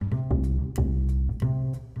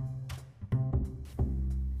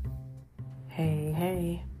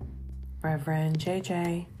Hey, Reverend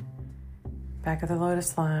JJ, back at the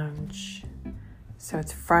Lotus Lounge. So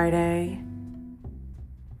it's Friday,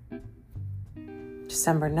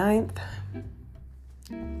 December 9th,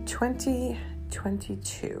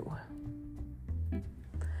 2022.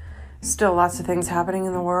 Still lots of things happening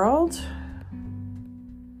in the world.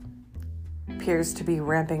 Appears to be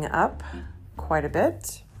ramping up quite a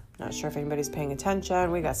bit. Not sure if anybody's paying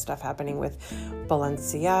attention. We got stuff happening with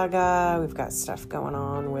Balenciaga. We've got stuff going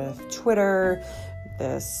on with Twitter.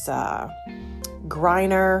 This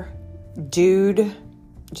Griner dude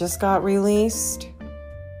just got released.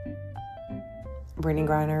 Brittany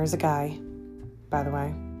Griner is a guy, by the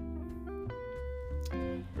way.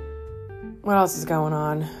 What else is going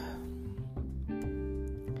on?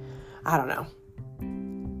 I don't know.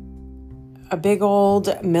 A big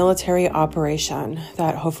old military operation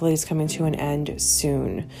that hopefully is coming to an end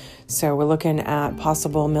soon. So we're looking at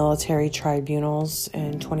possible military tribunals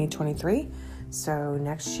in 2023. So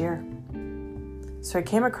next year. So I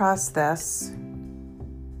came across this.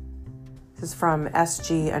 This is from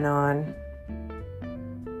SG Anon.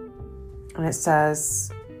 And it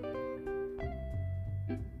says,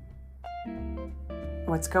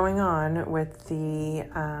 what's going on with the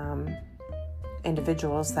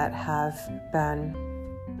individuals that have been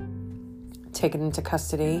taken into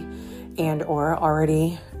custody and or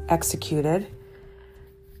already executed,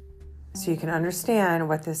 so you can understand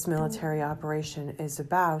what this military operation is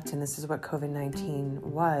about. And this is what COVID-19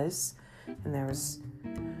 was, and there was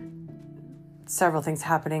several things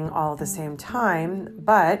happening all at the same time,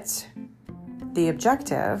 but the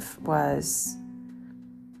objective was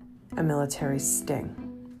a military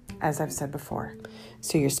sting, as I've said before.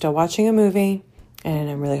 So you're still watching a movie,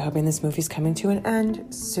 and I'm really hoping this movie's coming to an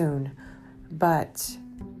end soon. But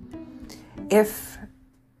if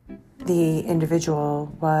the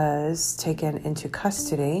individual was taken into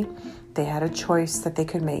custody, they had a choice that they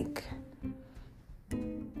could make.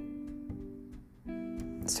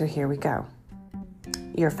 So here we go.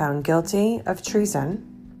 You're found guilty of treason.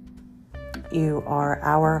 You are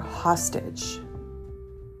our hostage.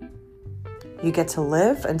 You get to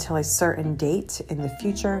live until a certain date in the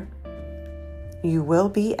future. You will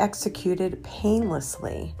be executed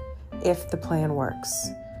painlessly if the plan works.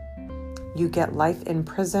 You get life in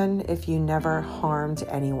prison if you never harmed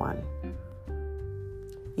anyone.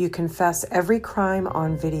 You confess every crime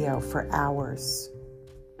on video for hours.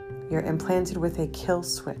 You're implanted with a kill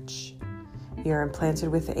switch. You're implanted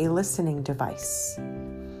with a listening device.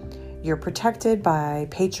 You're protected by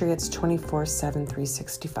Patriots 24/7,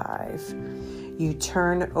 365. You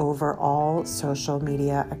turn over all social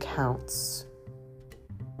media accounts.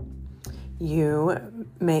 You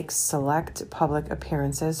make select public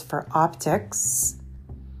appearances for optics,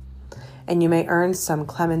 and you may earn some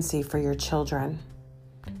clemency for your children.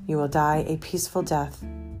 You will die a peaceful death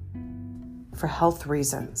for health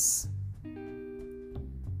reasons.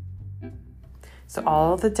 So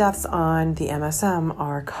all the deaths on the MSM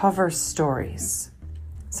are cover stories.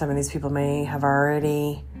 Some of these people may have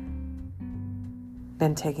already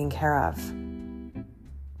been taken care of.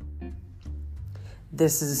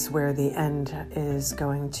 This is where the end is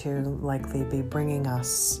going to likely be bringing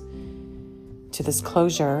us to this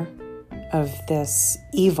closure of this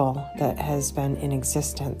evil that has been in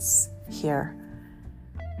existence here.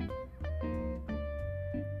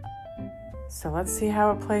 So let's see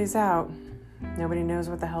how it plays out. Nobody knows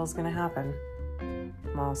what the hell is going to happen.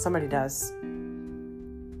 Well, somebody does.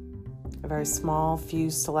 A very small few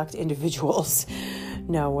select individuals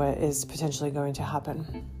know what is potentially going to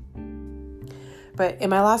happen. But in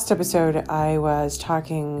my last episode, I was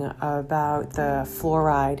talking about the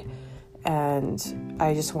fluoride, and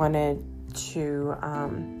I just wanted to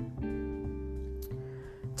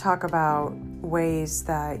talk about ways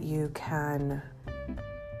that you can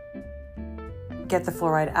get the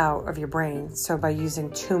fluoride out of your brain. So by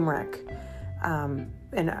using turmeric, and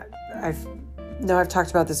I've talked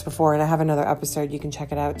about this before, and I have another episode, you can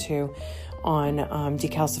check it out too, on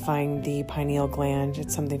decalcifying the pineal gland.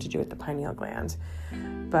 It's something to do with the pineal gland.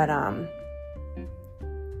 But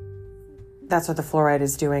that's what the fluoride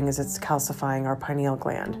is doing, is it's calcifying our pineal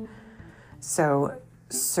gland. So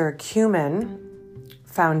curcumin,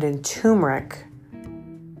 found in turmeric,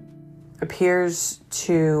 appears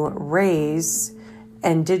to raise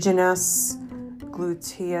endogenous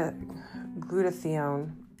glutathione.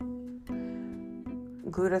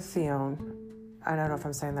 I don't know if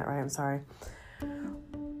I'm saying that right, I'm sorry.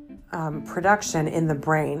 Production in the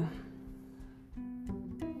brain,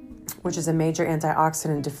 which is a major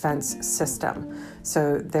antioxidant defense system.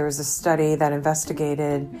 So there was a study that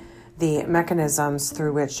investigated the mechanisms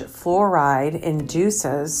through which fluoride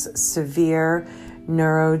induces severe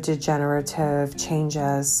neurodegenerative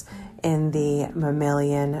changes in the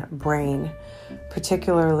mammalian brain,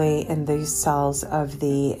 particularly in the cells of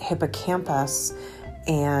the hippocampus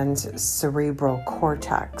and cerebral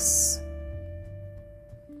cortex.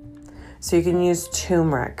 So you can use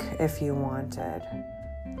turmeric if you wanted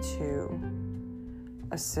to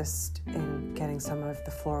assist in getting some of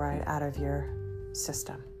the fluoride out of your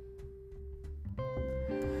system.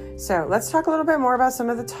 So let's talk a little bit more about some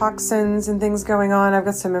of the toxins and things going on. I've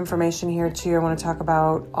got some information here too. I want to talk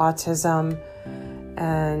about autism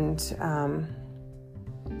and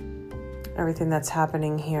everything that's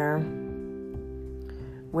happening here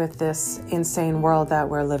with this insane world that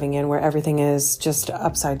we're living in, where everything is just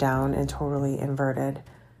upside down and totally inverted.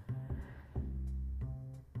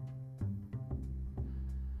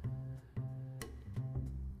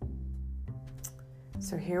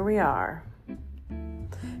 So here we are.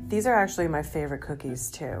 These are actually my favorite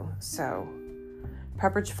cookies too. So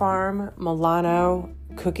Pepperidge Farm Milano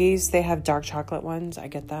cookies, they have dark chocolate ones. I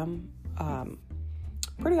get them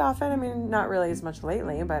pretty often. I mean, not really as much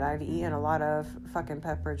lately, but I've eaten a lot of fucking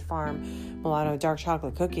Pepperidge Farm Milano dark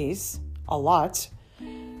chocolate cookies. A lot.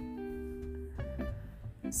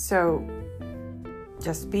 So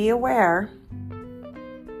just be aware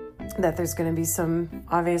that there's going to be some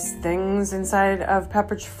obvious things inside of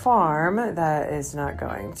Pepperidge Farm that is not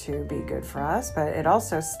going to be good for us, but it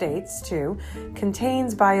also states too,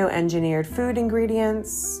 contains bioengineered food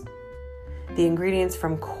ingredients. The ingredients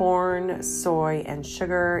from corn, soy, and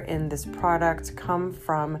sugar in this product come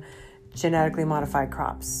from genetically modified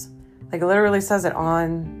crops. Like, it literally says it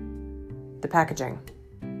on the packaging.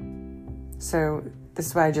 So this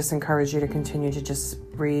is why I just encourage you to continue to just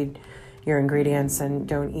read your ingredients and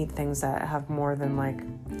don't eat things that have more than like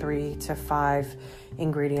 3 to 5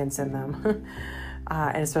 ingredients in them.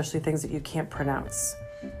 And especially things that you can't pronounce.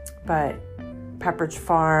 But Pepperidge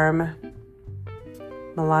Farm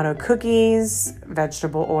Milano cookies,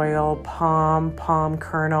 vegetable oil, palm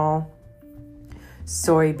kernel,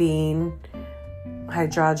 soybean,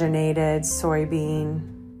 hydrogenated soybean,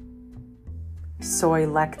 soy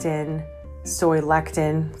lectin,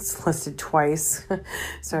 it's listed twice,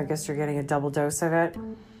 so I guess you're getting a double dose of it.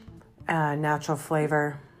 Natural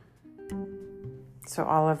flavor. So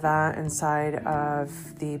all of that inside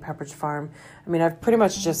of the Pepperidge Farm. I mean, I've pretty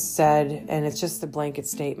much just said, and it's just a blanket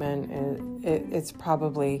statement, and it's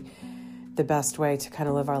probably the best way to kind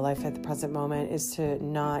of live our life at the present moment is to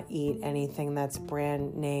not eat anything that's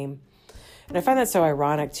brand name. And I find that so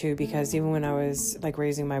ironic too, because even when I was like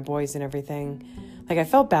raising my boys and everything, like I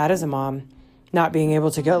felt bad as a mom not being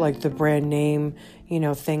able to get like the brand name,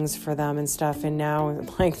 things for them and stuff. And now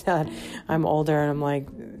like that I'm older and I'm like,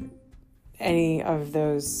 any of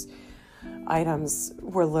those items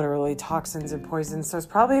were literally toxins and poisons. So it's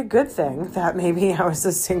probably a good thing that maybe I was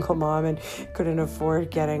a single mom and couldn't afford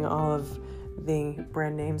getting all of the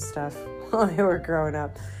brand name stuff while they were growing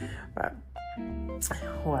up. But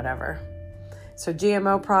whatever. So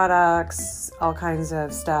GMO products, all kinds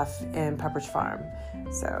of stuff in Pepperidge Farm.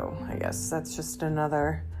 So I guess that's just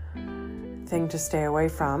another thing to stay away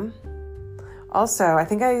from. Also, I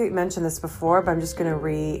think I mentioned this before, but I'm just going to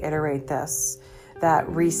reiterate this, that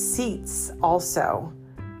receipts also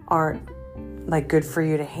aren't like good for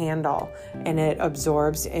you to handle, and it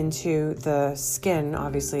absorbs into the skin,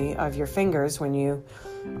 obviously, of your fingers when you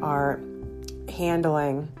are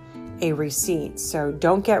handling a receipt. So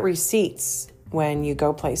don't get receipts when you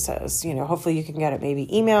go places. Hopefully you can get it maybe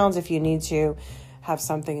emailed if you need to have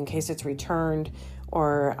something in case it's returned,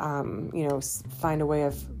 or, find a way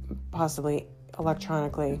of possibly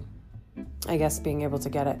electronically, I guess, being able to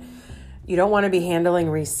get it. You don't want to be handling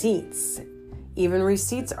receipts. Even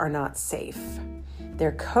receipts are not safe.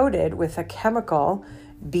 They're coated with a chemical,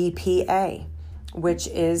 BPA, which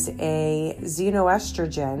is a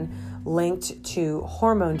xenoestrogen linked to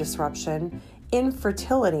hormone disruption,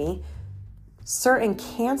 infertility, certain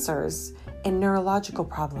cancers, and neurological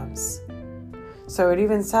problems. So it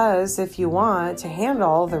even says if you want to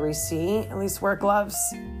handle the receipt, at least wear gloves.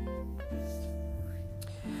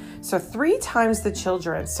 So 3 times the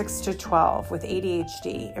children, 6 to 12, with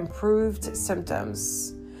ADHD improved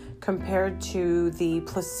symptoms compared to the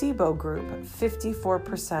placebo group,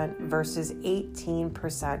 54% versus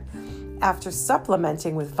 18%, after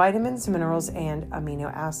supplementing with vitamins, minerals, and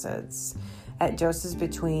amino acids at doses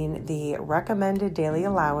between the recommended daily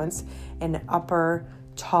allowance and upper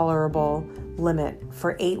tolerable limit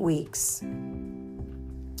for 8 weeks.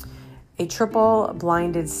 A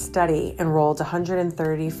triple-blinded study enrolled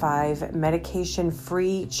 135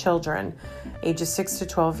 medication-free children ages 6 to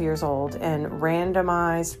 12 years old and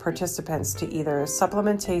randomized participants to either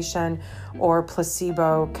supplementation or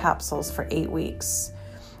placebo capsules for 8 weeks,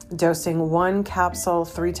 dosing 1 capsule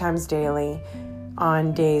 3 times daily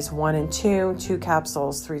on days 1 and 2, 2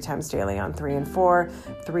 capsules 3 times daily on 3 and 4,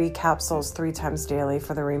 3 capsules 3 times daily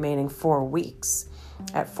for the remaining 4 weeks.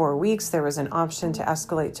 At 4 weeks, there was an option to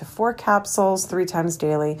escalate to 4 capsules 3 times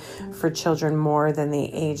daily for children more than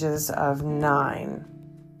the ages of 9.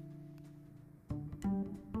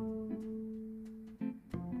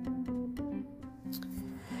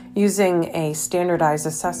 Using a standardized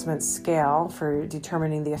assessment scale for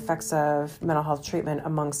determining the effects of mental health treatment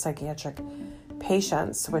among psychiatric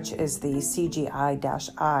patients, which is the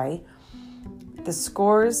CGI-I, the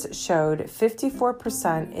scores showed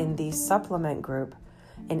 54% in the supplement group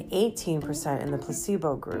and 18% in the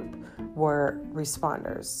placebo group were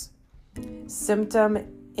responders. Symptom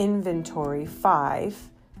Inventory 5,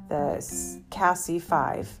 the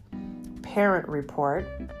CASI-5, Parent Report,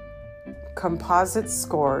 composite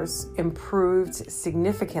scores improved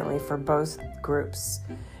significantly for both groups.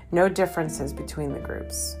 No differences between the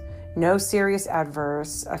groups. No serious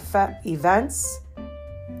adverse events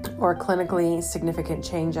or clinically significant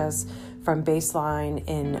changes from baseline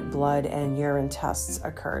in blood and urine tests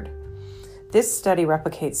occurred. This study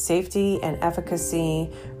replicates safety and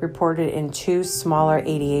efficacy reported in 2 smaller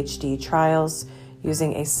ADHD trials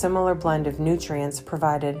using a similar blend of nutrients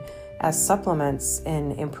provided as supplements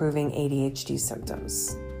in improving ADHD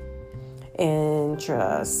symptoms.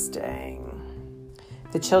 Interesting.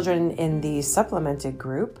 The children in the supplemented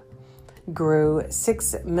group grew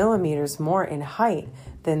 6 millimeters more in height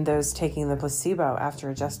than those taking the placebo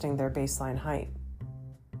after adjusting their baseline height.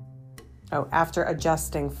 After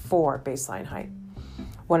adjusting for baseline height.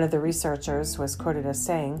 One of the researchers was quoted as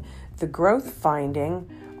saying, "The growth finding,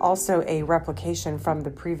 also a replication from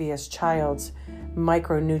the previous child's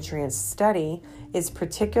micronutrient study, is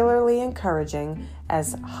particularly encouraging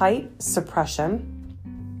as height suppression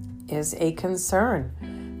is a concern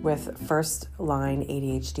with first-line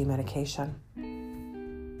ADHD medication."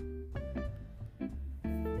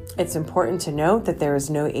 It's important to note that there is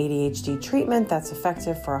no ADHD treatment that's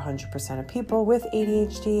effective for 100% of people with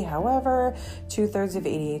ADHD. However, 2/3 of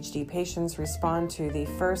ADHD patients respond to the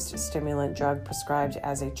first stimulant drug prescribed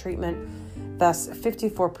as a treatment, thus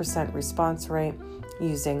 54% response rate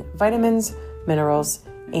using vitamins, minerals,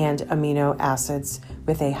 and amino acids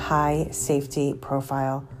with a high safety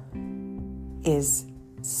profile is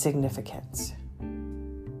significant.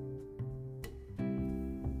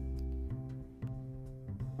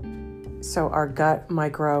 So our gut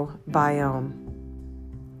microbiome,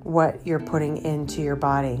 what you're putting into your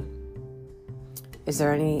body. Is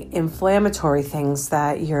there any inflammatory things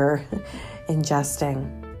that you're ingesting?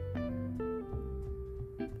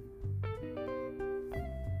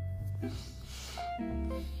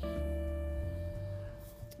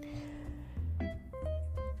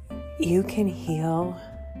 You can heal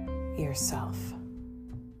yourself.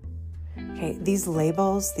 Okay, these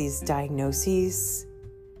labels, these diagnoses,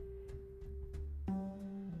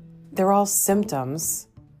 they're all symptoms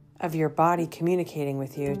of your body communicating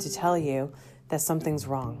with you to tell you that something's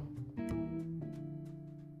wrong.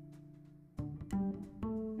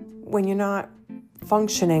 When you're not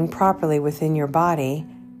functioning properly within your body,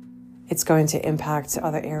 it's going to impact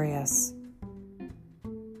other areas.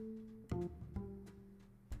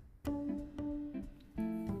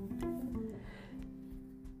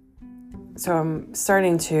 So I'm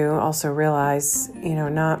starting to also realize,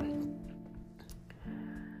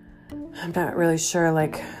 I'm not really sure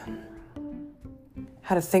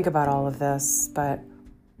how to think about all of this, but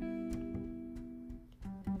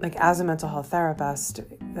as a mental health therapist,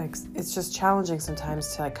 it's just challenging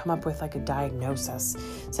sometimes to come up with a diagnosis.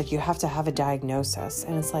 It's you have to have a diagnosis,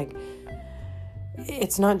 and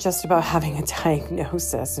it's not just about having a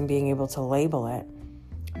diagnosis and being able to label it,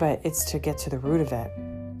 but it's to get to the root of it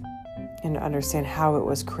and to understand how it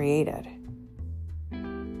was created.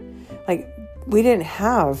 We didn't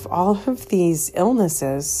have all of these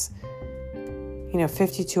illnesses,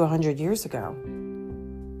 50 to 100 years ago.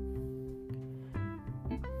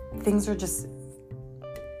 Things are just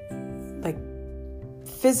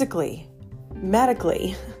physically,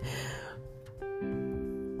 medically,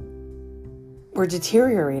 we're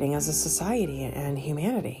deteriorating as a society and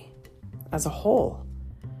humanity as a whole.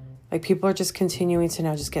 People are just continuing to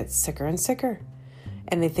now just get sicker and sicker,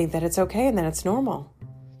 and they think that it's okay and that it's normal.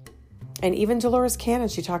 And even Dolores Cannon,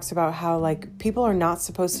 she talks about how people are not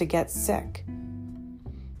supposed to get sick.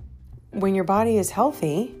 When your body is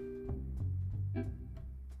healthy,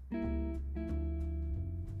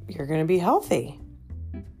 you're going to be healthy.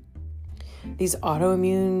 These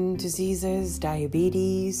autoimmune diseases,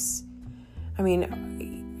 diabetes, I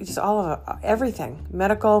mean, just all of it, everything,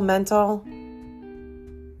 medical, mental,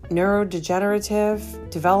 neurodegenerative,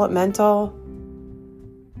 developmental.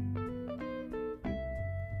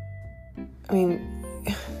 I mean,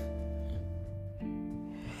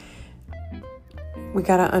 we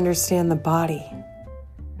got to understand the body.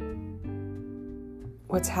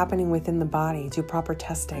 What's happening within the body? Do proper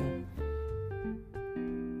testing.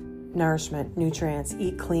 Nourishment, nutrients,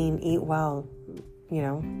 eat clean, eat well,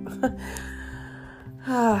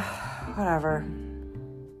 whatever.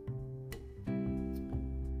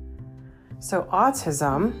 So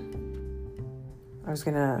autism, I was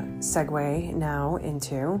going to segue now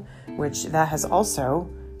into, which that has also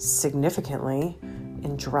significantly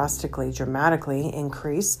and dramatically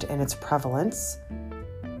increased in its prevalence.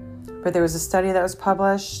 But there was a study that was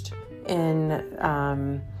published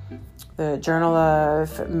in the Journal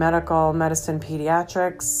of Medical Medicine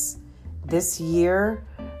Pediatrics this year,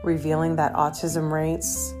 revealing that autism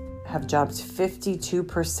rates have jumped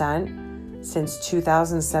 52% since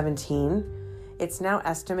 2017. It's now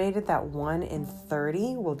estimated that 1 in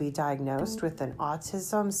 30 will be diagnosed with an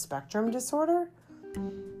autism spectrum disorder.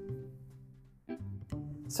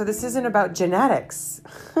 So this isn't about genetics.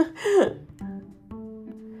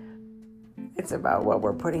 It's about what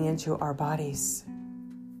we're putting into our bodies.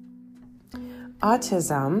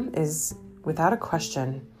 Autism is, without a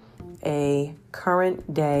question, a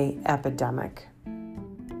current day epidemic.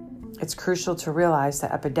 It's crucial to realize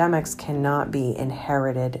that epidemics cannot be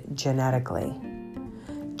inherited genetically.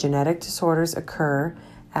 Genetic disorders occur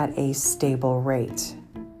at a stable rate.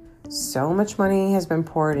 So much money has been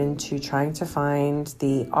poured into trying to find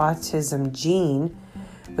the autism gene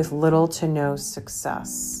with little to no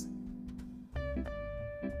success.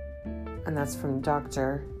 And that's from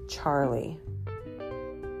Dr. Charlie.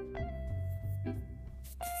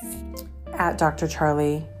 At Dr.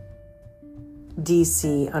 Charlie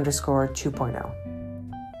DC_2.0.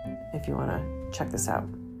 If you want to check this out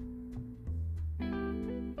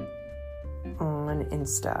on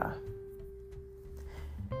Insta.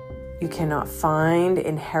 You cannot find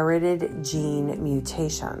inherited gene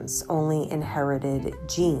mutations, only inherited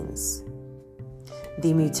genes.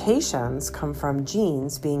 The mutations come from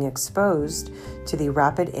genes being exposed to the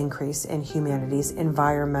rapid increase in humanity's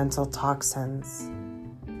environmental toxins.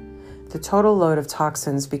 The total load of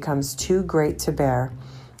toxins becomes too great to bear,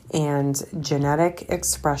 and genetic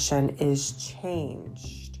expression is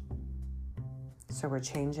changed. So we're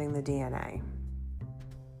changing the DNA,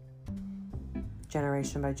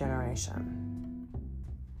 generation by generation.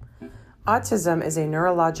 Autism is a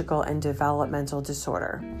neurological and developmental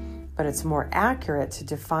disorder, but it's more accurate to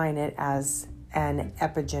define it as an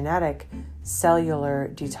epigenetic cellular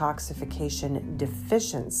detoxification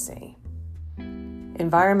deficiency.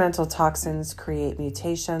 Environmental toxins create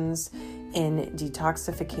mutations in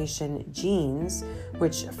detoxification genes,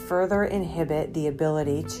 which further inhibit the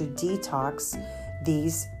ability to detox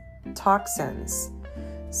these toxins.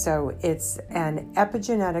 So it's an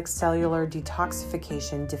epigenetic cellular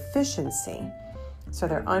detoxification deficiency. So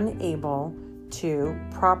they're unable to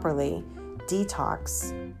properly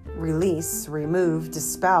detox, release, remove,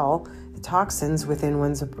 dispel the toxins within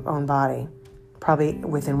one's own body, probably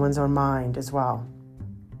within one's own mind as well.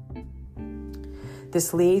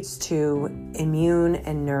 This leads to immune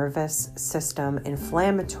and nervous system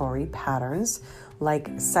inflammatory patterns like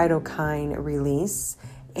cytokine release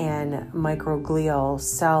and microglial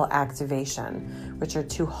cell activation, which are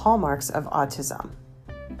two hallmarks of autism.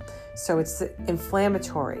 So it's the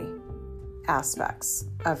inflammatory aspects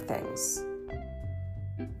of things.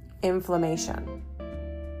 Inflammation.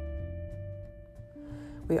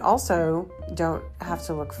 We also don't have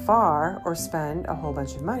to look far or spend a whole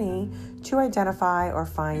bunch of money to identify or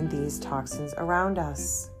find these toxins around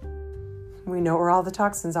us. We know where all the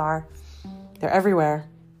toxins are. They're everywhere.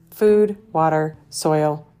 Food, water,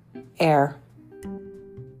 soil, air.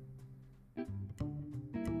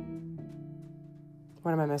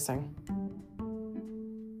 What am I missing?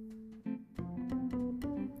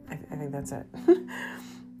 I think that's it.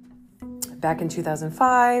 Back in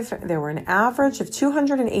 2005, there were an average of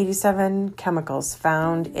 287 chemicals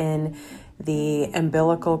found in the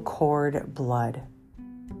umbilical cord blood.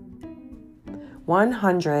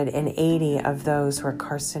 180 of those were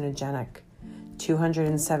carcinogenic.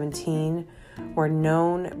 217 were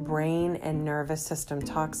known brain and nervous system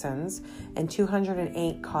toxins, and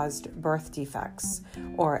 208 caused birth defects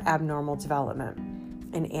or abnormal development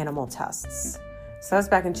in animal tests. So that's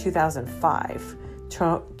back in 2005.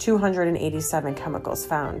 287 chemicals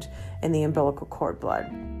found in the umbilical cord blood.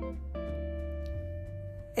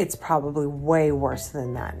 it's probably way worse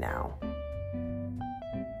than that now.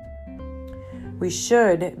 We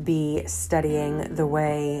should be studying the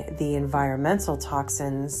way the environmental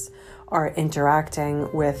toxins are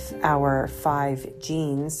interacting with our 5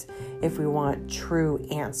 genes if we want true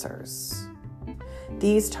answers.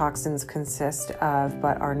 These toxins consist of,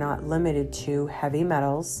 but are not limited to, heavy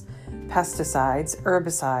metals, pesticides,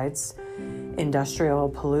 herbicides, industrial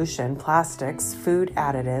pollution, plastics, food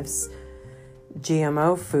additives,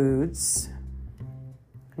 GMO foods.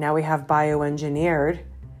 Now we have bioengineered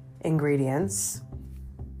ingredients,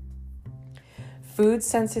 food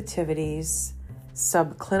sensitivities,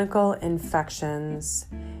 subclinical infections,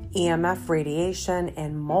 EMF radiation,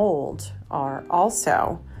 and mold are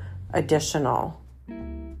also additional.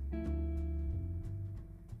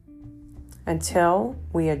 Until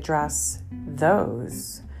we address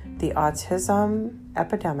those, the autism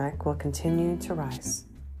epidemic will continue to rise.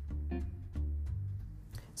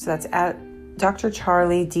 So that's at Dr.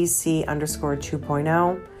 Charlie DC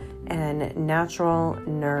 _2.0 and Natural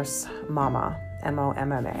Nurse Mama,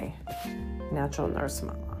 MOMMA, Natural Nurse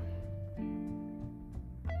Mama.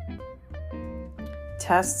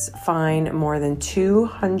 Tests find more than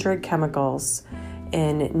 200 chemicals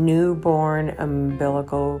in newborn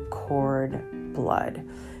umbilical cord blood.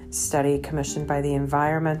 Study commissioned by the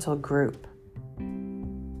environmental group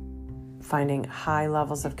finding high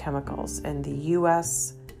levels of chemicals in the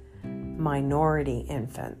U.S. minority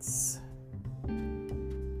infants.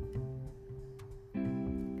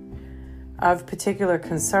 Of particular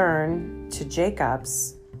concern to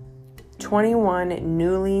Jacobs, 21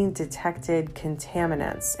 newly detected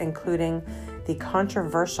contaminants, including the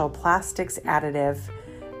controversial plastics additive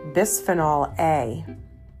bisphenol A,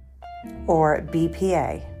 or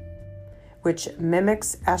BPA, which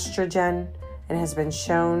mimics estrogen and has been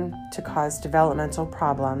shown to cause developmental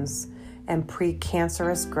problems and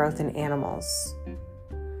precancerous growth in animals.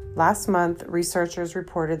 Last month, researchers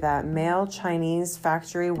reported that male Chinese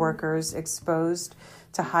factory workers exposed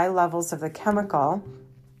to high levels of the chemical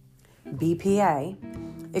BPA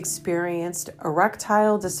experienced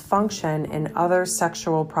erectile dysfunction and other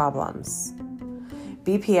sexual problems.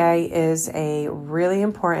 BPA is a really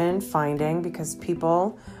important finding because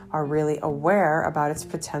people are really aware about its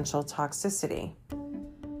potential toxicity,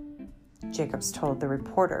 Jacobs told the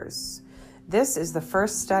reporters. This is the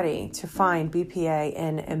first study to find BPA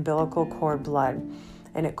in umbilical cord blood,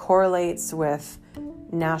 and it correlates with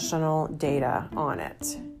national data on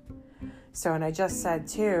it. So, and I just said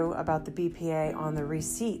too about the BPA on the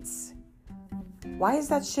receipts. Why is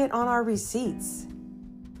that shit on our receipts?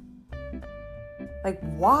 Like,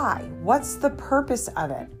 why? What's the purpose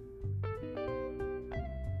of it?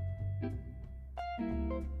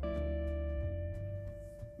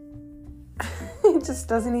 It just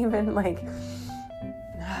doesn't even it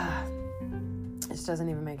just doesn't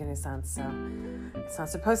even make any sense. So it's not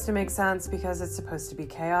supposed to make sense because it's supposed to be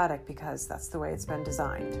chaotic, because that's the way it's been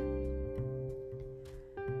designed.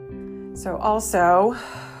 So also,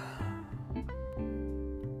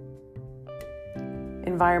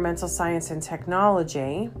 environmental science and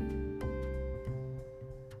technology.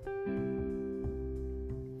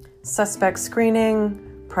 Suspect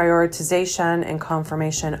screening, prioritization, and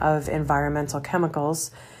confirmation of environmental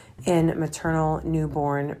chemicals in maternal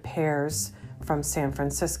newborn pairs from San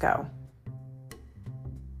Francisco.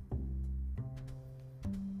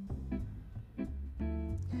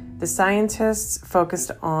 The scientists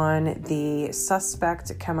focused on the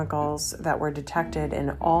suspect chemicals that were detected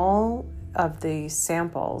in all of the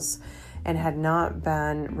samples and had not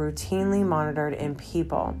been routinely monitored in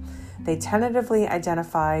people. They tentatively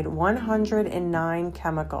identified 109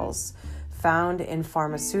 chemicals found in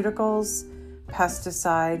pharmaceuticals,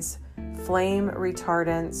 pesticides, flame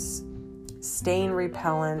retardants, stain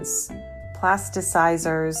repellents,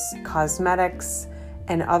 plasticizers, cosmetics,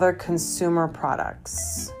 and other consumer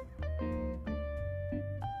products.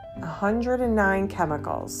 109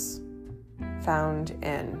 chemicals found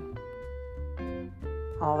in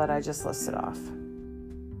all that I just listed off.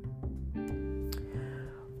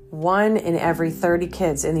 1 in every 30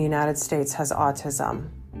 kids in the United States has autism,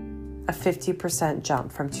 a 50%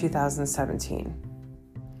 jump from 2017.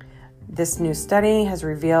 This new study has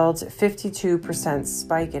revealed 52%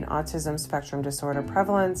 spike in autism spectrum disorder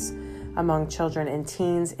prevalence among children and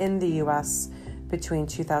teens in the U.S. between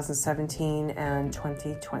 2017 and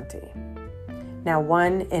 2020. Now,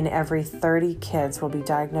 1 in every 30 kids will be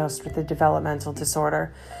diagnosed with a developmental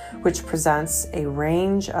disorder, which presents a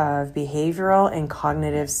range of behavioral and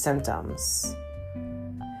cognitive symptoms.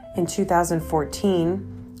 In 2014,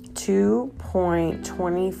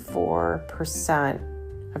 2.24%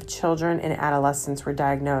 of children and adolescents were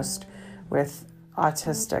diagnosed with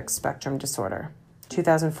autistic spectrum disorder.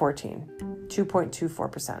 2014,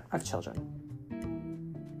 2.24% of children.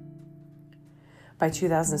 By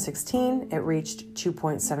 2016, it reached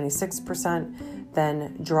 2.76%,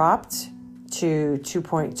 then dropped to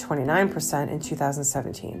 2.29% in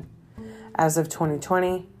 2017. As of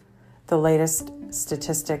 2020, the latest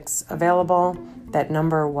statistics available, that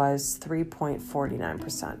number was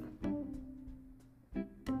 3.49%.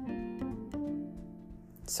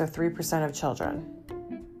 So 3% of children,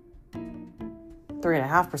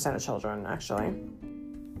 3.5% of children actually,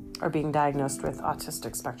 are being diagnosed with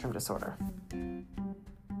autistic spectrum disorder.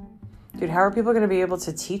 Dude, how are people going to be able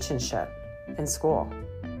to teach and shit in school?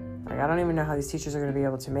 Like, I don't even know how these teachers are going to be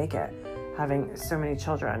able to make it, having so many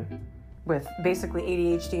children with basically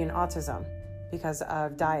ADHD and autism because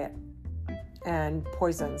of diet and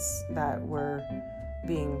poisons that were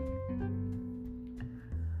being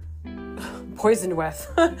poisoned with.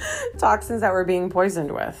 Toxins that were being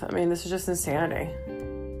poisoned with. I mean, this is just insanity.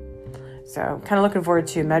 So kind of looking forward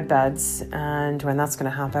to med beds and when that's going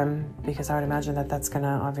to happen, because I would imagine that that's going to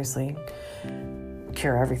obviously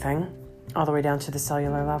cure everything all the way down to the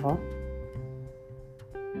cellular level.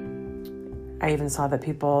 I even saw that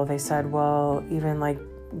people, they said, will even like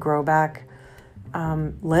grow back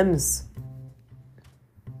limbs.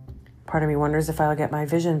 Part of me wonders if I'll get my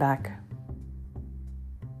vision back.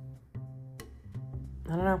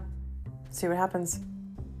 I don't know. See what happens.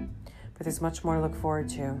 But there's much more to look forward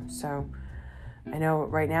to. So I know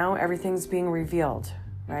right now everything's being revealed,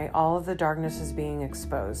 right? All of the darkness is being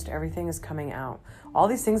exposed. Everything is coming out. All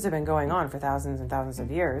these things have been going on for thousands and thousands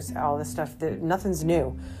of years. All this stuff, nothing's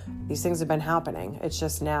new. These things have been happening. It's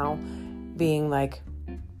just now being like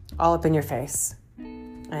all up in your face.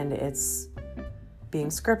 And it's being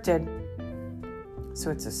scripted.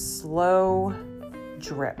 So it's a slow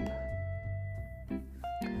drip.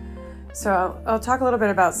 So I'll talk a little bit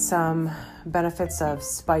about some benefits of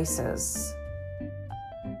spices.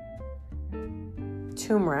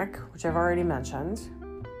 Turmeric, which I've already mentioned,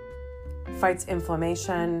 fights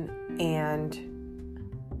inflammation and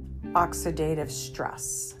oxidative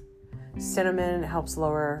stress. Cinnamon helps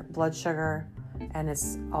lower blood sugar, and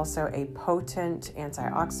it's also a potent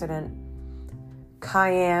antioxidant.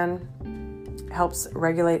 Cayenne helps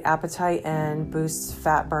regulate appetite and boosts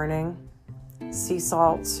fat burning. Sea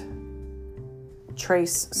salt,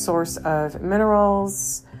 trace source of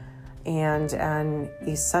minerals and an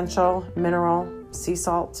essential mineral, sea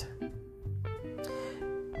salt.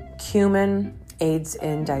 Cumin aids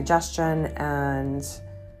in digestion and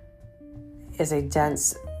is a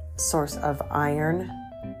dense source of iron.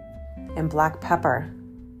 And black pepper,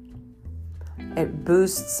 it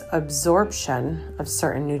boosts absorption of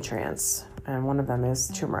certain nutrients, and one of them is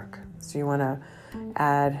turmeric. So you want to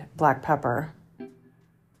add black pepper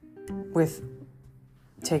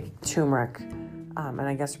take turmeric, and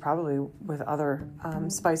I guess probably with other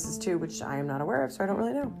spices too, which I am not aware of, so I don't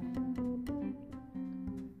really know.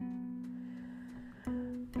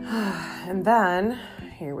 And then,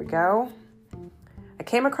 here we go. I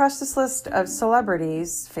came across this list of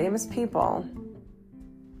celebrities, famous people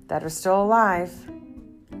that are still alive,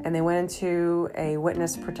 and they went into a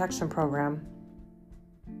witness protection program.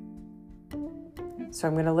 So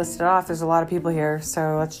I'm going to list it off. There's a lot of people here,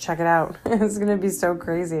 so let's check it out. It's going to be so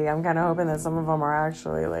crazy. I'm kind of hoping that some of them are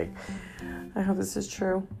actually like, I hope this is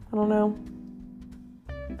true. I don't know.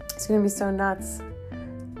 It's going to be so nuts.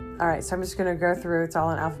 All right, so I'm just going to go through. It's all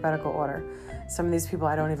in alphabetical order. Some of these people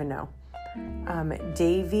I don't even know.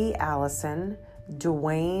 Davey Allison,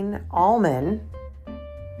 Dwayne Allman.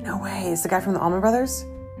 No way. It's the guy from the Allman Brothers?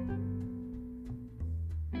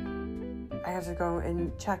 I have to go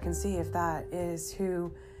and check and see if that is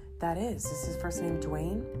who that is. Is his first name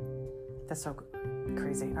Dwayne? That's so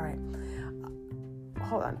crazy. All right.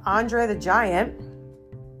 Hold on. Andre the Giant.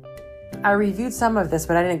 I reviewed some of this,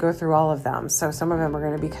 but I didn't go through all of them. So some of them are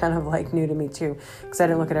going to be kind of like new to me too, because I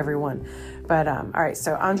didn't look at every one. But all right.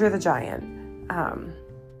 So Andre the Giant. I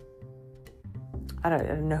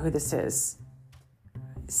don't know who this is.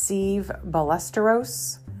 Steve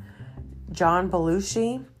Ballesteros, John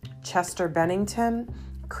Belushi, Chester Bennington,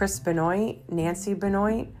 Chris Benoit, Nancy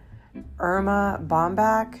Benoit, Irma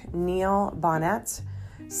Bombach, Neil Bonnet,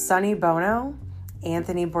 Sonny Bono,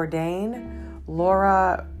 Anthony Bourdain,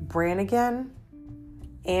 Laura Branigan,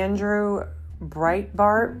 Andrew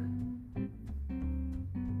Breitbart,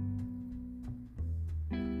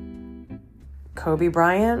 Kobe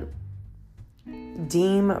Bryant,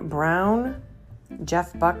 Dean Brown,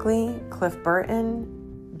 Jeff Buckley, Cliff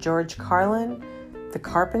Burton, George Carlin, The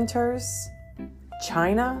Carpenters,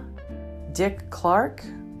 China, Dick Clark,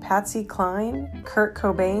 Patsy Cline, Kurt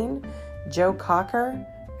Cobain, Joe Cocker,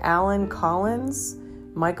 Alan Collins,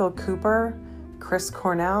 Michael Cooper, Chris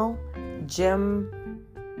Cornell, Jim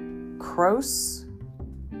Croce,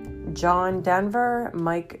 John Denver,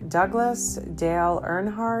 Mike Douglas, Dale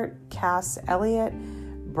Earnhardt, Cass Elliott,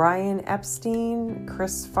 Brian Epstein,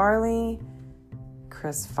 Chris Farley,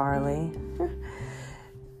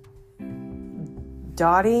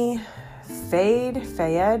 Dottie Fayed,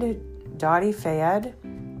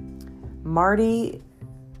 Marty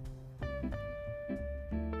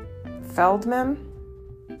Feldman,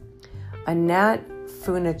 Annette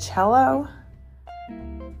Funicello,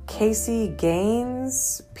 Casey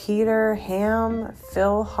Gaines, Peter Ham,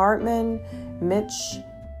 Phil Hartman, Mitch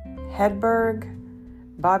Hedberg,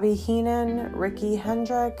 Bobby Heenan, Ricky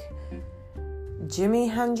Hendrick, Jimi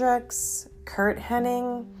Hendrix, Kurt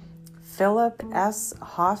Hennig, Philip S.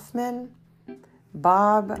 Hoffman,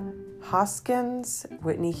 Bob Hoskins,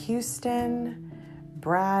 Whitney Houston,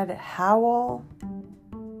 Brad Howell,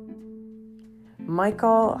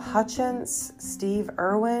 Michael Hutchins, Steve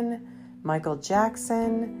Irwin, Michael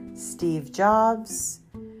Jackson, Steve Jobs,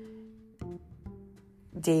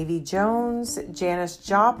 Davy Jones, Janis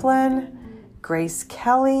Joplin, Grace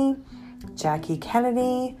Kelly, Jackie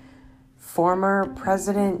Kennedy, former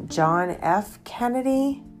President John F.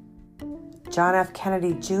 Kennedy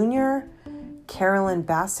Jr., Carolyn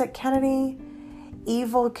Bassett Kennedy,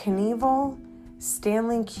 Evel Knievel,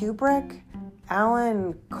 Stanley Kubrick,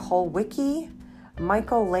 Alan Kulwicki,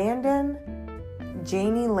 Michael Landon,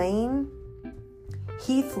 Janie Lane,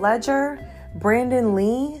 Heath Ledger, Brandon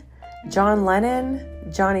Lee, John Lennon,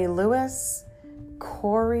 Johnny Lewis,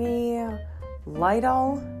 Corey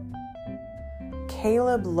Lytle,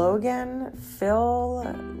 Caleb Logan, Phil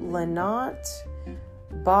Lynott,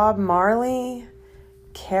 Bob Marley,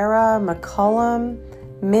 Kara McCullum,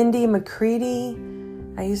 Mindy McCready.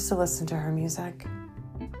 I used to listen to her music.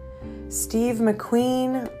 Steve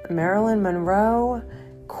McQueen, Marilyn Monroe,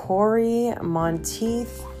 Corey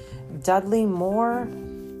Monteith, Dudley Moore,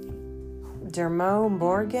 Dermot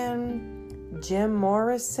Morgan, Jim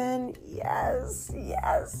Morrison. Yes.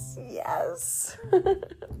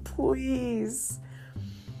 Please.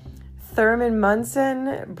 Thurman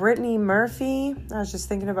Munson, Brittany Murphy. I was just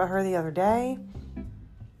thinking about her the other day.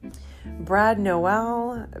 Brad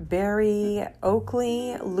Noel, Barry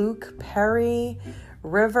Oakley, Luke Perry,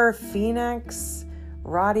 River Phoenix,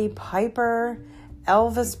 Roddy Piper,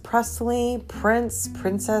 Elvis Presley, Prince,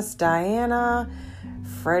 Princess Diana,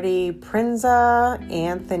 Freddie Prinze,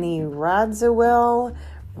 Anthony Radziwill,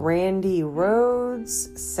 Randy Rhodes,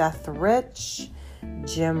 Seth Rich,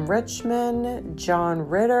 Jim Richmond, John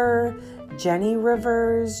Ritter, Jenny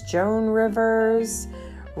Rivers, Joan Rivers,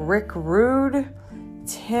 Rick Rude,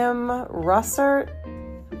 Tim Russert.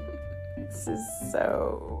 This is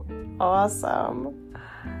so awesome.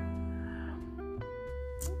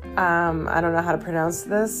 I don't know how to pronounce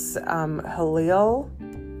this. Halil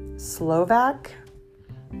Slovak,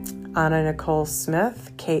 Anna Nicole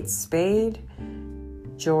Smith, Kate Spade,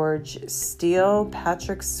 George Steele,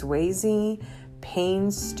 Patrick Swayze,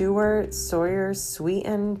 Payne Stewart, Sawyer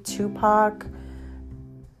Sweeten, Tupac,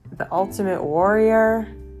 The Ultimate Warrior,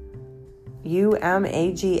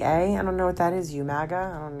 UMAGA. I don't know what that is.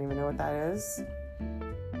 UMAGA. I don't even know what that is.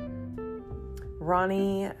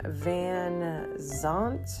 Ronnie Van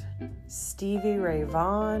Zant, Stevie Ray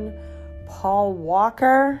Vaughan, Paul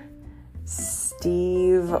Walker,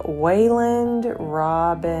 Steve Wayland,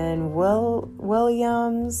 Robin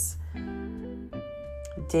Williams,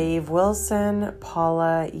 Dave Wilson,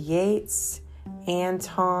 Paula Yates,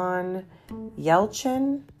 Anton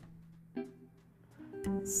Yelchin.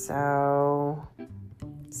 So,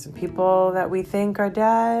 some people that we think are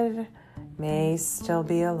dead may still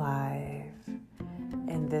be alive.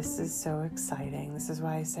 And this is so exciting. This is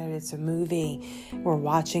why I said it's a movie. We're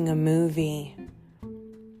watching a movie.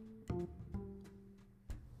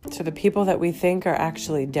 So the people that we think are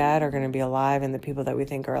actually dead are going to be alive, and the people that we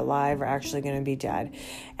think are alive are actually going to be dead.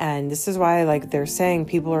 And this is why, like, they're saying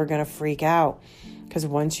people are going to freak out. Because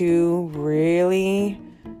once you really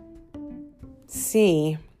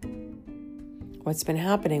see what's been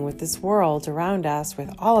happening with this world around us, with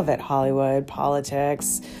all of it, Hollywood,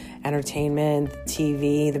 politics, entertainment,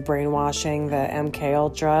 TV, the brainwashing, the MK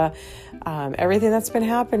Ultra, everything that's been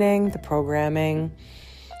happening, the programming,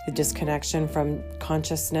 the disconnection from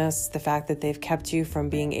consciousness, the fact that they've kept you from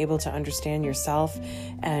being able to understand yourself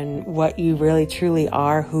and what you really truly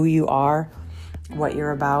are, who you are, what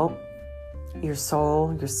you're about, your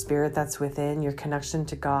soul, your spirit that's within, your connection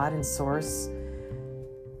to God and Source.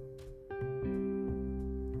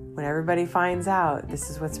 When everybody finds out this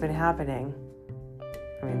is what's been happening,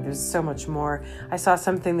 I mean, there's so much more. I saw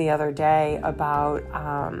something the other day about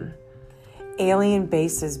alien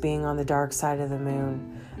bases being on the dark side of the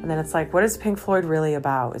moon. And then it's like, what is Pink Floyd really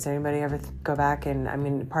about? Does anybody ever go back and, I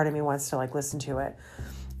mean, part of me wants to like listen to it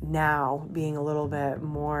now, being a little bit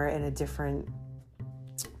more in a different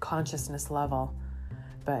consciousness level.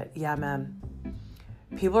 But yeah, man,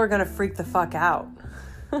 people are going to freak the fuck out.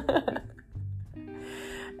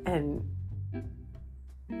 And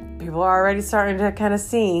people are already starting to kind of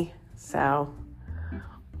see. So,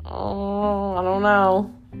 I don't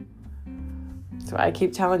know. So I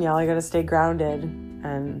keep telling y'all I got to stay grounded.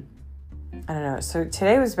 And I don't know. So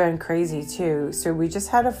today has been crazy too. So we just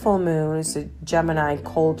had a full moon. It's a Gemini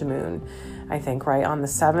cold moon, I think, right? On the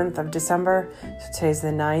 7th of December. So today's the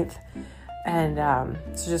 9th. And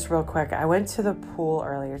so just real quick, I went to the pool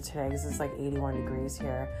earlier today because it's like 81 degrees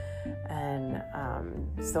here. And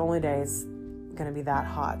it's the only day it's going to be that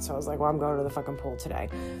hot. So I was like, well, I'm going to the fucking pool today.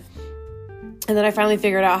 And then I finally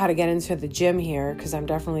figured out how to get into the gym here because I'm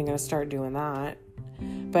definitely going to start doing that.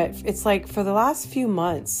 But it's like for the last few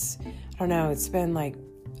months, I don't know, it's been like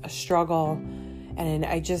a struggle. And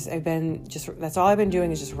that's all I've been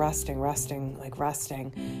doing is just resting.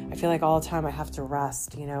 I feel like all the time I have to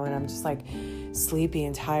rest, and I'm just like sleepy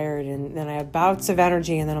and tired. And then I have bouts of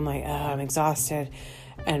energy and then I'm like, I'm exhausted.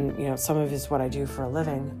 And, some of it is what I do for a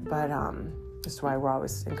living, but that's why we're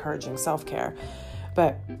always encouraging self-care.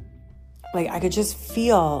 But like, I could just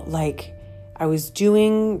feel like I was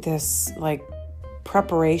doing this like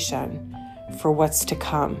preparation for what's to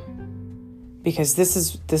come. Because this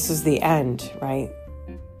is the end, right?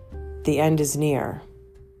 The end is near.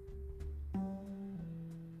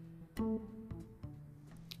 We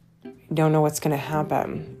don't know what's going to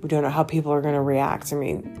happen. We don't know how people are going to react. I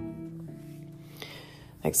mean,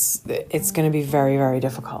 like it's going to be very, very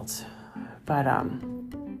difficult. But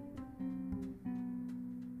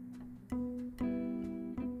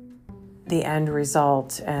the end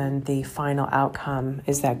result and the final outcome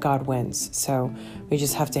is that God wins. So we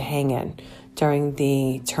just have to hang in during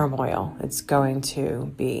the turmoil. It's going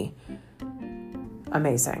to be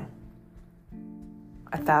amazing.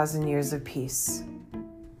 1,000 Years of Peace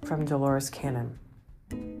from Dolores Cannon.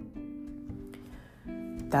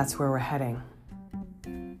 That's where we're heading.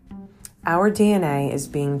 Our DNA is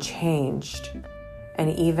being changed,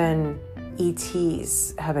 and even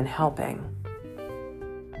ETs have been helping.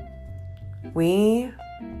 We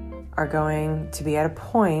are going to be at a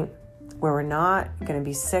point where we're not going to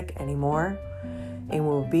be sick anymore, and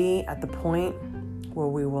we'll be at the point where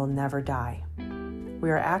we will never die.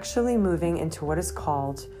 We are actually moving into what is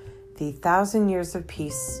called the 1,000 Years of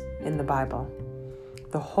Peace in the Bible.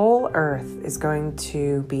 The whole earth is going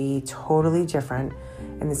to be totally different,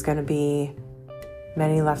 and there's going to be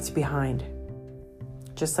many left behind.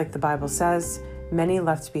 Just like the Bible says, many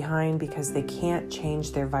left behind because they can't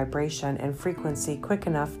change their vibration and frequency quick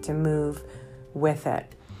enough to move with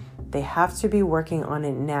it. They have to be working on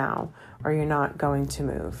it now, or you're not going to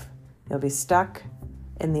move. You'll be stuck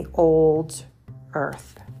in the old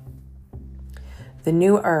earth. The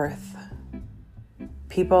new earth.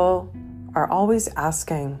 People are always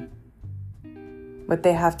asking what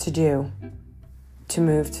they have to do to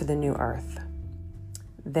move to the new earth.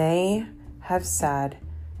 They have said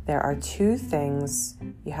there are 2 things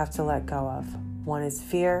you have to let go of. One is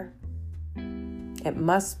fear. It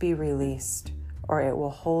must be released, or it will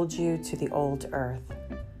hold you to the old earth.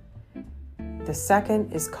 The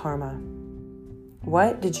second is karma.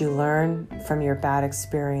 What did you learn from your bad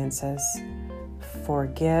experiences?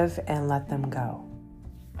 Forgive and let them go.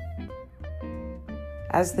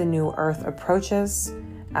 As the new earth approaches,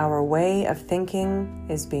 our way of thinking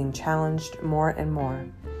is being challenged more and more.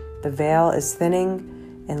 The veil is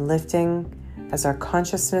thinning and lifting as our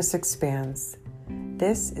consciousness expands.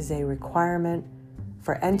 This is a requirement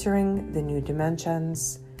for entering the new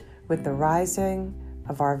dimensions with the rising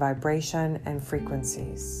of our vibration and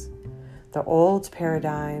frequencies. The old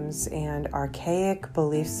paradigms and archaic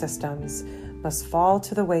belief systems must fall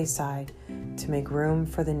to the wayside to make room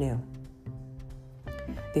for the new.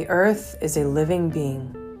 The earth is a living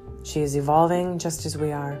being. She is evolving just as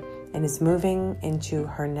we are and is moving into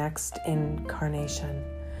her next incarnation.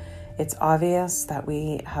 It's obvious that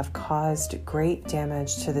we have caused great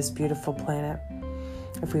damage to this beautiful planet.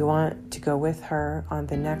 If we want to go with her on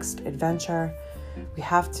the next adventure, we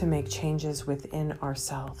have to make changes within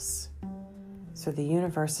ourselves. So the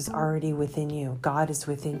universe is already within you. God is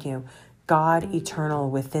within you. God eternal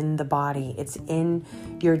within the body. It's in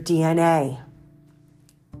your DNA.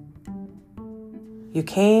 You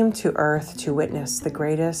came to Earth to witness the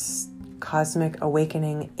greatest cosmic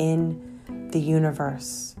awakening in the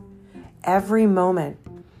universe. Every moment,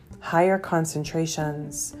 higher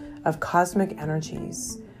concentrations of cosmic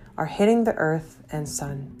energies are hitting the earth and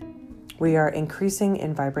sun. We are increasing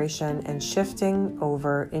in vibration and shifting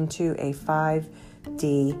over into a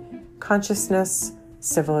 5D consciousness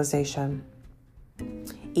civilization.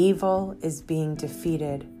 Evil is being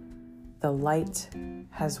defeated. The light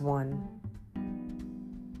has won.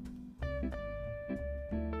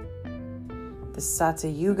 The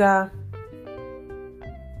Katya Yuga,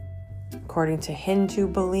 according to Hindu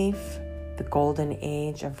belief, the golden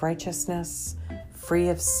age of righteousness, free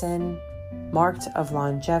of sin, marked of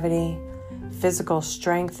longevity, physical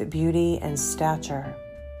strength, beauty, and stature.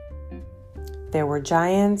 There were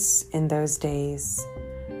giants in those days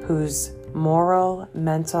whose moral,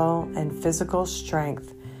 mental, and physical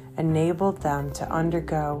strength enabled them to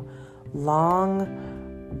undergo long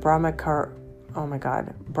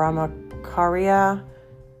brahmacharya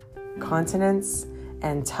continence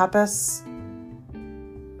and tapas,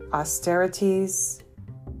 austerities.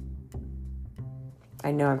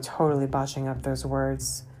 I know I'm totally botching up those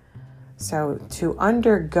words. So to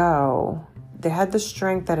undergo, they had the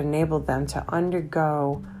strength that enabled them to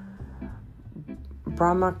undergo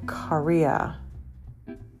brahmacharya.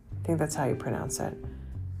 I think that's how you pronounce it.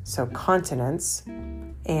 So continence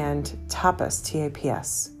and tapas,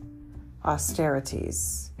 T-A-P-S,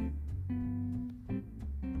 austerities.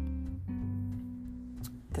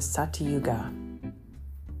 The Katya Yuga.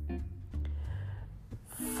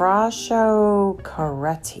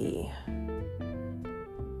 Frashokereti.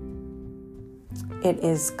 It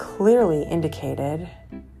is clearly indicated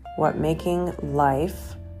what making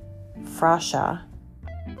life, frasha,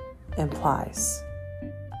 implies.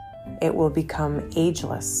 It will become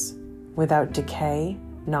ageless, without decay,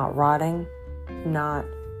 not rotting, not...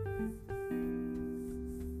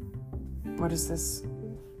 What is this?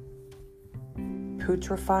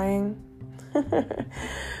 Putrefying?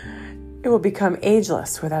 It will become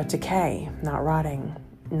ageless, without decay, not rotting,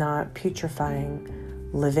 not putrefying,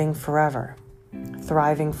 living forever,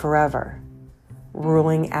 thriving forever,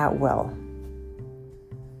 ruling at will.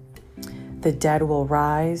 The dead will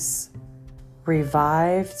rise,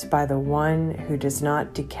 revived by the one who does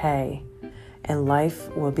not decay, and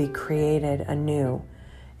life will be created anew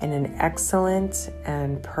in an excellent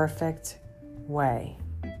and perfect way.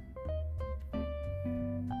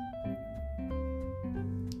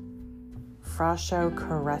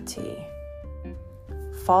 Frashokereti.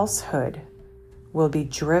 Falsehood will be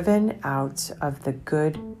driven out of the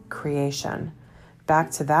good creation,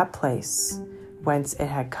 back to that place whence it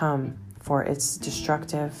had come for its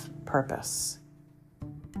destructive purpose.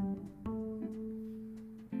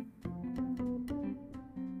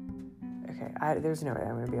 Okay, there's no way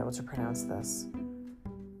I'm going to be able to pronounce this.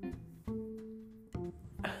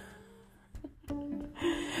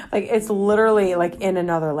 Like, it's literally like in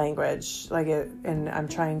another language, and I'm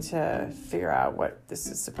trying to figure out what this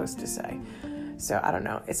is supposed to say. So I don't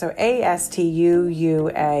know. So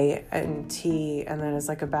A-S-T-U-U-A and T, and then it's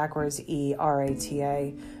like a backwards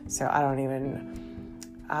E-R-A-T-A. So I don't even.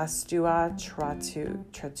 Astua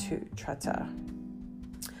trata.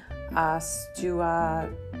 Astua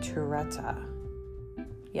tureta.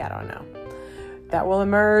 Yeah, I don't know. That will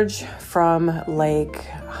emerge from Lake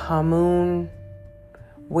Hamun,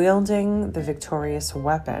 wielding the victorious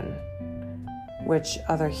weapon, which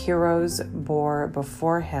other heroes bore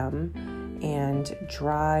before him, and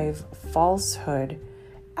drive falsehood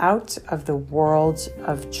out of the world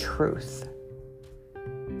of truth.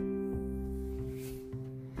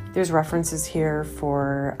 There's references here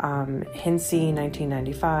for Hinsey,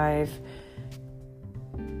 1995.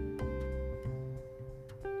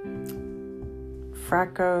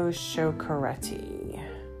 Frashokereti.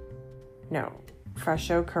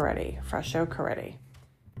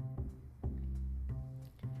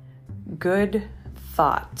 Good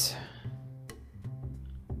thought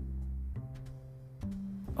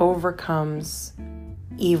overcomes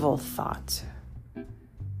evil thought.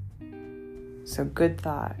 So good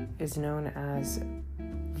thought is known as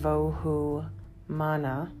vohu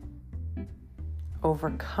mana.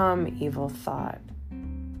 Overcome evil thought,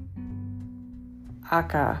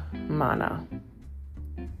 aka mana.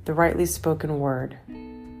 The rightly spoken word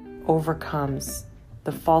overcomes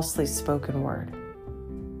the falsely spoken word,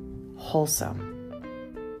 wholesome.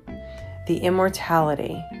 The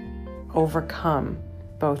immortality overcome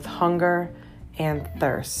both hunger and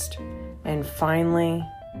thirst, and finally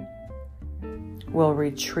will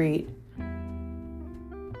retreat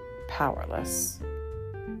powerless.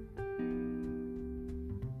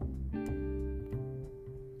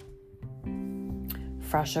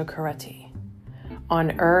 Frashokereti.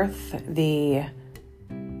 On earth, the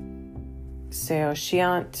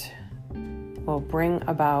Seoshiant will bring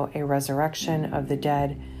about a resurrection of the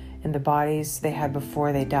dead in the bodies they had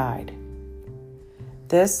before they died.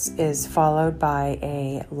 This is followed by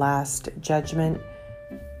a last judgment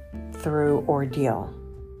through ordeal.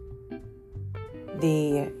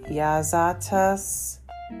 The Yazatas,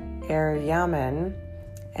 Eryaman,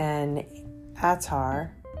 and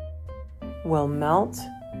Atar will melt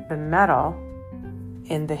the metal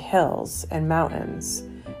in the hills and mountains,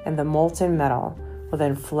 and the molten metal will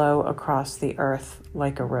then flow across the earth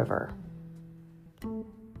like a river.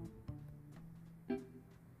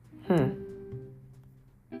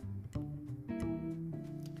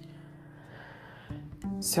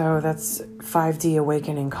 So that's 5D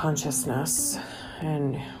awakening consciousness.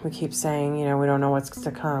 And we keep saying, we don't know what's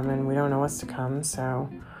to come, and we don't know what's to come. So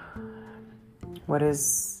what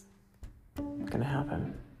is going to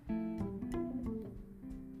happen?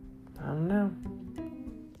 I don't know.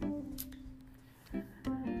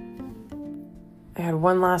 I had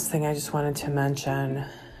one last thing I just wanted to mention.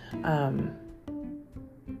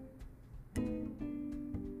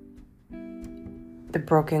 The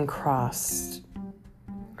broken cross,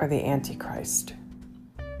 or the Antichrist.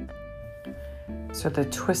 So the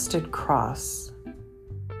twisted cross.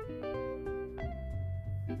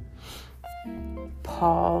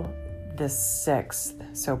 Paul the Sixth,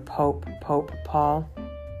 so Pope Paul.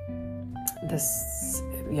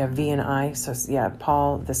 V and I. So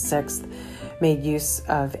Paul the Sixth made use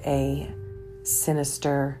of a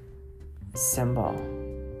sinister symbol.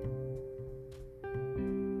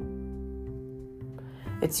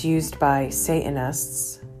 It's used by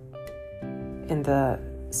Satanists in the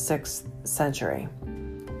 6th century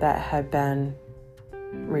that had been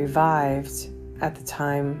revived at the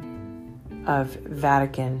time of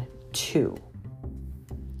Vatican II.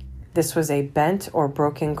 This was a bent or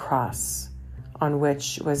broken cross on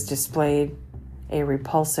which was displayed a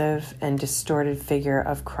repulsive and distorted figure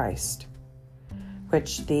of Christ,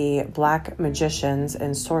 which the black magicians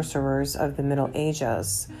and sorcerers of the Middle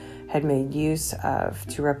Ages had made use of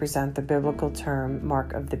to represent the biblical term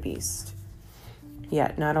mark of the beast.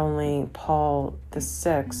 Yet not only Paul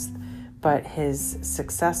VI, but his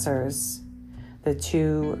successors, the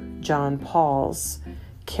 2 John Pauls,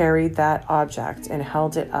 carried that object and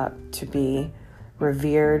held it up to be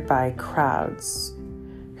revered by crowds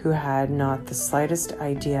who had not the slightest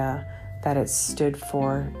idea that it stood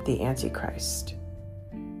for the Antichrist.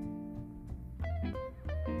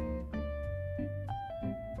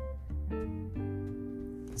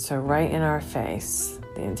 So right in our face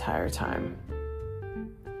the entire time.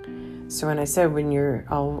 So when I said when you're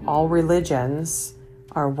all religions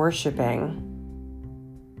are worshiping,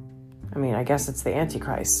 I guess it's the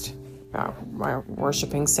Antichrist,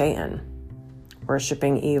 worshiping Satan,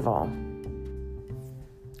 worshiping evil,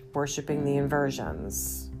 worshiping the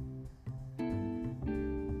inversions.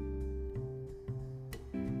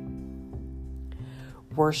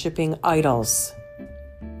 Worshiping idols.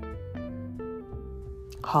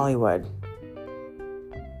 Hollywood,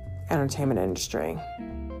 entertainment industry.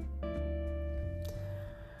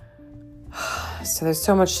 So there's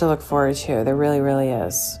so much to look forward to. There really, really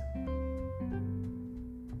is.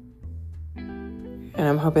 And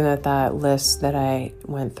I'm hoping that list that I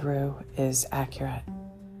went through is accurate.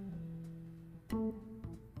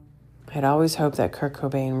 I'd always hoped that Kurt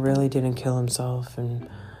Cobain really didn't kill himself, and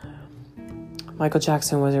Michael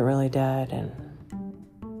Jackson wasn't really dead, and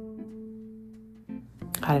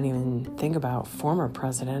I didn't even think about former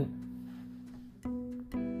President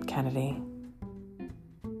Kennedy.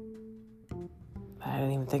 I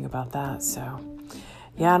didn't even think about that. So,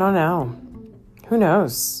 I don't know. Who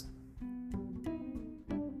knows?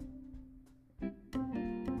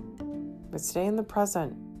 But stay in the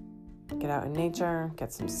present. Get out in nature.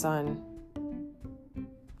 Get some sun.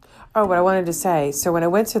 Oh, what I wanted to say. So when I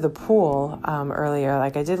went to the pool earlier, I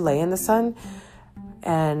did lay in the sun.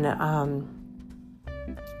 And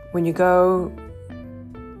when you go,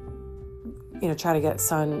 try to get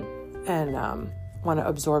sun and want to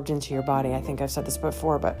absorb into your body, I think I've said this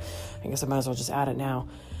before, but I guess I might as well just add it now.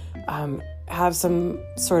 Have some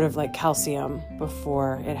sort of calcium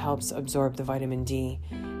before it helps absorb the vitamin D.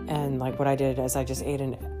 And what I did is I just ate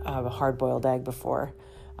a hard-boiled egg before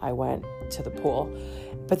I went to the pool.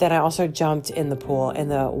 But then I also jumped in the pool,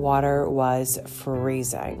 and the water was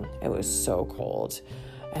freezing. It was so cold.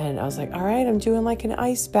 And I was like, all right, I'm doing an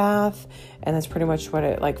ice bath. And that's pretty much what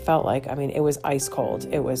it felt like. It was ice cold.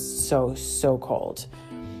 It was so, so cold.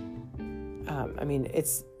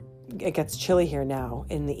 It gets chilly here now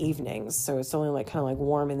in the evenings. So it's only kind of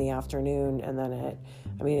warm in the afternoon. And then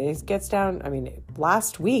it gets down.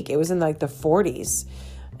 Last week it was in the 40s.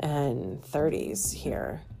 and 30s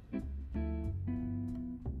here.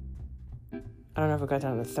 I don't know if it got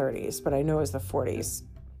down to 30s, but I know it was the 40s.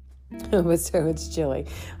 So it's chilly.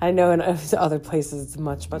 I know in other places it's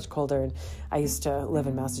much, much colder. And I used to live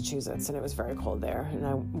in Massachusetts, and it was very cold there. And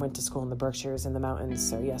I went to school in the Berkshires in the mountains.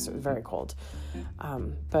 So yes, it was very cold.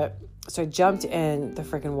 So I jumped in the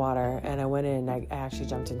freaking water, and I went in. I actually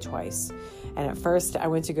jumped in twice. And at first I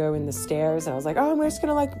went to go in the stairs, and I was like, oh, I'm just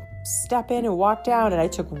going to step in and walk down. And I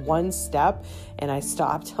took one step and I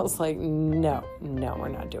stopped. I was like, no, we're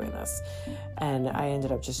not doing this. And I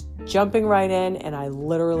ended up just jumping right in, and I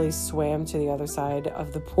literally swam to the other side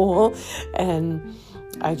of the pool, and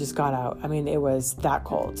I just got out. I mean, it was that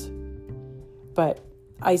cold. But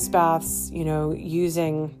ice baths,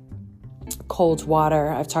 using cold water,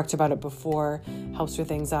 I've talked about it before, helps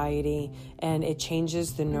with anxiety, and it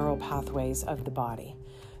changes the neural pathways of the body.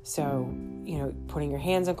 So, putting your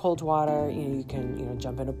hands in cold water, you can,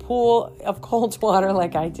 jump in a pool of cold water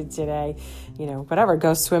like I did today, whatever,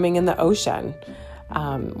 go swimming in the ocean.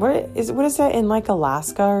 What is that in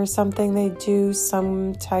Alaska or something? They do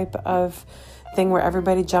some type of thing where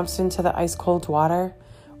everybody jumps into the ice cold water,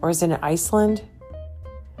 or is it in Iceland?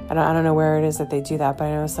 I don't know where it is that they do that, but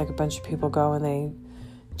I know it's a bunch of people go and they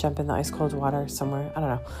jump in the ice cold water somewhere. I don't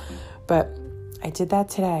know, but I did that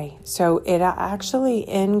today. So it actually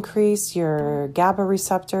increases your GABA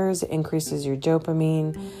receptors, it increases your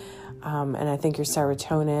dopamine, and I think your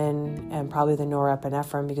serotonin, and probably the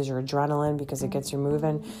norepinephrine, because your adrenaline, because it gets you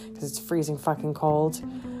moving, because it's freezing fucking cold.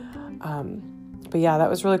 But yeah, that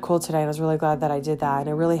was really cool today, and I was really glad that I did that, and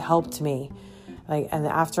it really helped me. And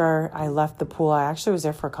after I left the pool, I actually was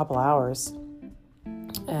there for a couple hours,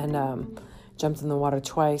 and jumped in the water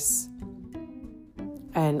twice.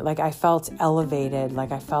 And I felt elevated,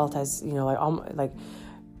 I felt as, not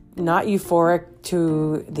euphoric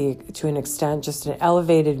to an extent, just an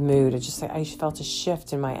elevated mood. It just, I felt a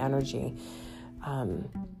shift in my energy.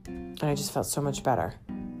 And I just felt so much better.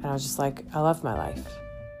 And I was just I love my life.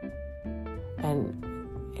 And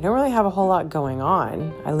I don't really have a whole lot going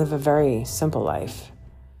on. I live a very simple life.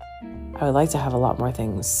 I would like to have a lot more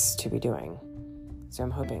things to be doing. So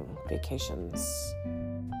I'm hoping vacations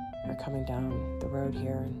are coming down the road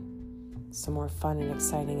here, and some more fun and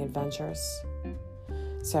exciting adventures.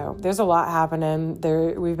 So there's a lot happening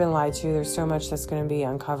there. We've been lied to. There's so much that's going to be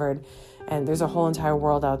uncovered, and there's a whole entire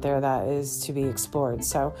world out there that is to be explored.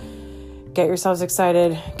 So get yourselves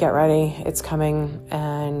excited, get ready. It's coming,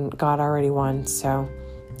 and God already won. So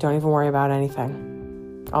don't even worry about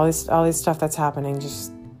anything. All this stuff that's happening,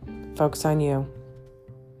 just focus on you.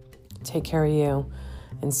 Take care of you.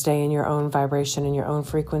 And stay in your own vibration and your own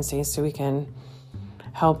frequency, so we can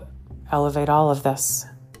help elevate all of this.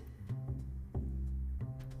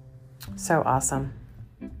 So awesome.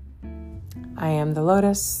 I am the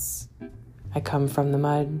lotus. I come from the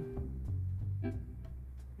mud,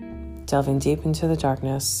 delving deep into the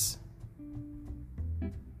darkness,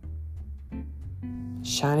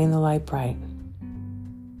 shining the light bright.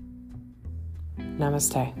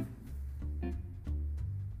 Namaste.